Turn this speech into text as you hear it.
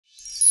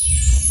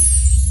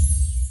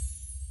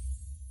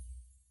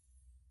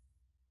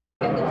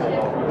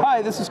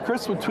Hi, this is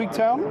Chris with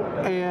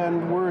Tweaktown,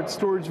 and we're at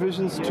Storage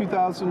Visions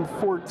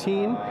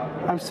 2014.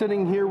 I'm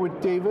sitting here with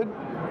David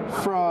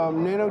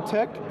from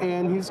NanoTech,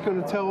 and he's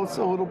going to tell us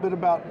a little bit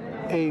about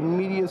a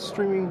media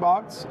streaming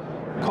box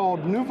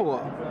called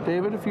Nuvola.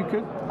 David, if you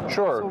could. Sure.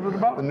 Tell us a little bit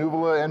about it. The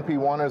Nuvola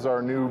NP1 is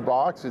our new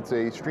box. It's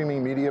a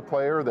streaming media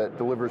player that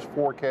delivers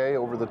 4K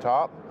over the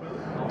top,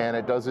 and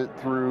it does it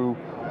through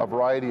a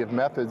variety of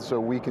methods. So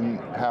we can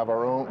have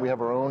our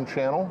own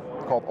channel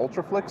called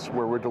Ultraflix,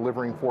 where we're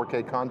delivering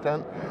 4K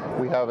content.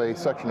 We have a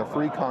section of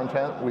free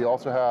content. We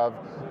also have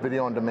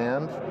video on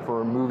demand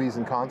for movies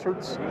and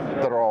concerts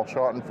that are all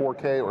shot in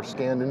 4K or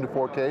scanned into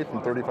 4K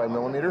from 35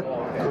 millimeter.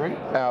 Great.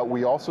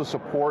 We also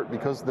support,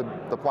 because the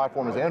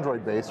platform is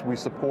Android-based, we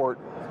support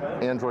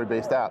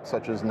Android-based apps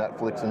such as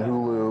Netflix and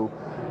Hulu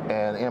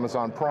and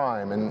Amazon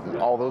Prime, and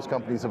all those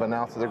companies have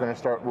announced that they're going to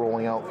start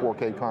rolling out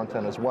 4K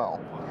content as well.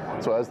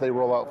 So as they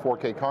roll out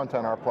 4K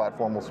content, our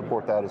platform will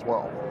support that as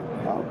well.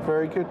 Oh,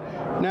 very good.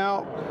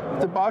 Now,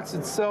 the box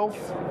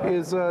itself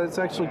is it's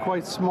actually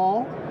quite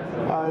small.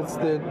 It's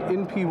the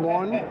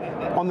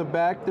NP1. On the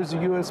back, there's a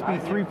USB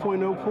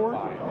 3.0 port,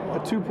 a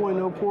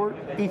 2.0 port,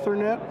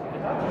 Ethernet,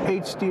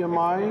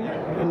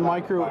 HDMI, and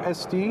micro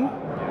SD.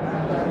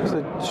 There's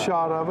a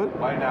shot of it.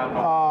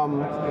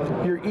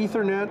 Your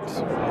Ethernet,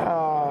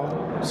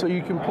 so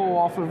you can pull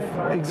off of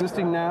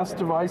existing NAS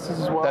devices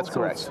as well. That's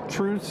correct. So it's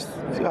true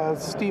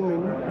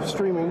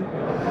streaming.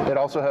 It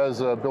also has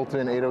a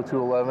built-in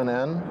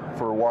 802.11n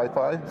for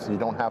Wi-Fi, so you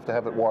don't have to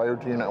have it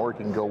wired to your network.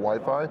 You can go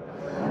Wi-Fi,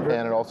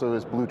 and it also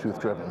is Bluetooth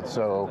driven.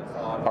 So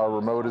our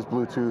remote is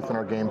Bluetooth, and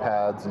our game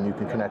pads, and you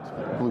can connect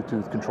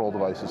Bluetooth control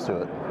devices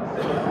to it.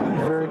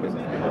 Very good.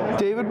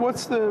 David,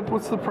 what's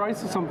the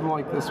price of something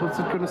like this? What's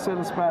it going to set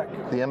us back?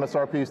 The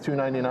MSRP is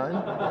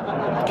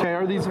 $299. Okay,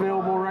 are these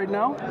available right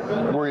now?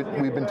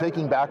 We've been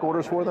taking back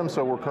orders for them,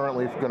 so we're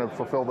currently going to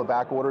fulfill the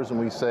back orders, and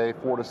we say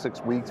 4 to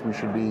 6 weeks we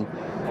should be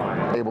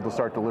able to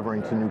start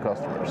delivering to new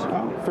customers.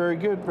 Oh, very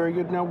good, very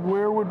good. Now,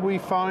 where would we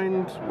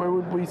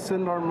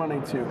send our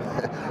money to?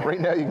 Right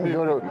now you can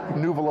go to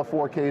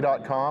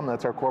Nuvola4K.com,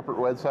 that's our corporate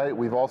website.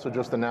 We've also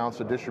just announced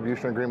a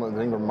distribution agreement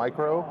with Ingram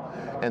Micro,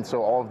 and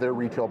so all of their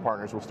retail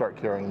partners will start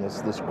carrying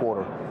this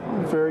quarter.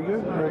 Very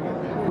good, very good.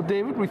 Well,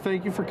 David, we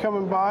thank you for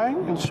coming by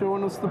and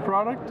showing us the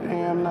product,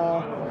 and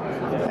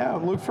yeah,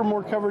 look for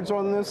more coverage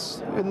on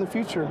this in the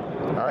future.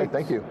 All right,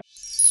 thank you.